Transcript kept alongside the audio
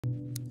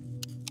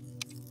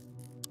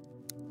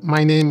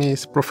My name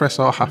is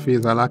Professor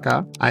Hafiz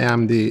Alaka. I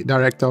am the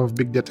Director of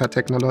Big Data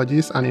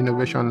Technologies and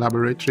Innovation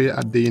Laboratory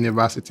at the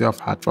University of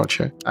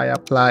Hertfordshire. I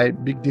apply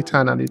big data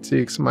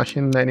analytics,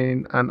 machine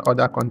learning, and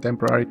other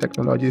contemporary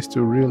technologies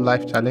to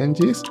real-life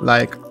challenges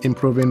like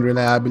improving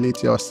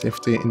reliability or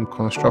safety in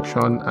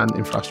construction and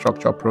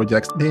infrastructure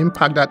projects. The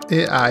impact that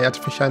AI,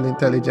 artificial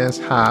intelligence,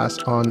 has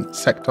on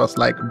sectors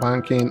like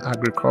banking,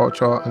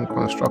 agriculture, and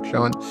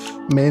construction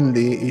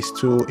mainly is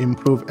to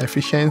improve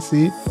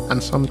efficiency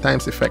and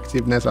sometimes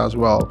effectiveness as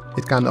well.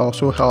 It can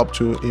also help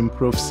to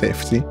improve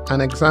safety.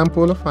 An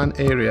example of an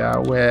area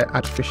where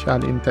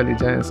artificial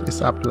intelligence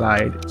is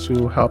applied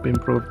to help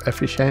improve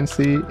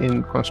efficiency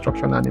in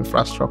construction and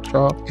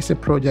infrastructure is a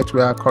project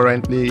we are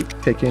currently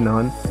taking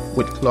on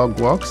with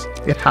Clockworks.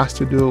 It has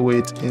to do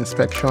with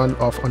inspection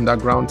of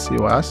underground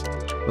sewers,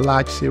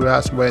 large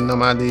sewers where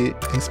normally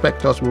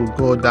inspectors will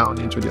go down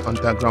into the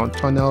underground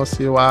tunnel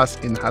sewers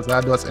in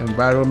hazardous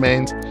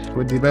environments.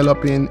 We're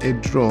developing a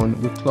drone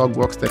with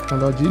Clockworks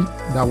technology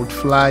that would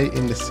fly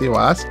in the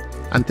sewers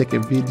and take a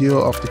video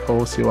of the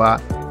whole sewer.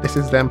 This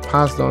is then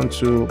passed on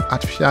to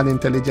artificial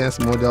intelligence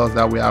models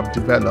that we have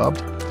developed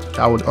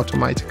that would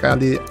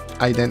automatically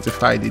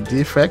identify the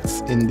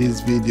defects in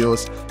these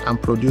videos and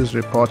produce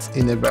reports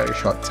in a very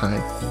short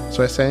time.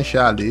 So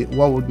essentially,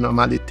 what would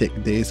normally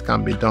take days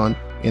can be done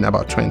in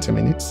about 20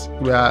 minutes.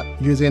 We are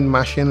using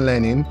machine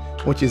learning,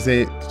 which is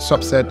a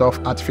subset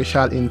of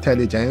artificial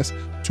intelligence,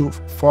 to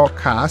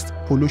forecast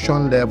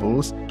pollution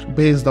levels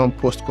based on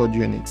postcode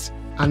units.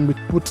 And we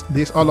put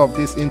all of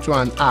this into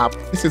an app.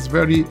 This is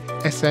very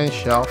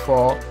essential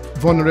for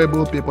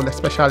vulnerable people,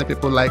 especially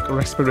people like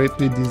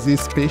respiratory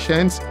disease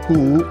patients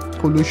who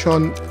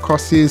pollution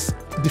causes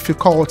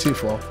difficulty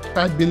for.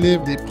 I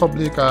believe the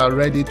public are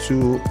ready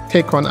to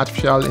take on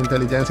artificial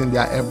intelligence in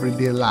their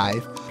everyday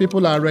life.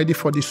 People are ready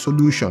for the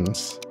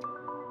solutions.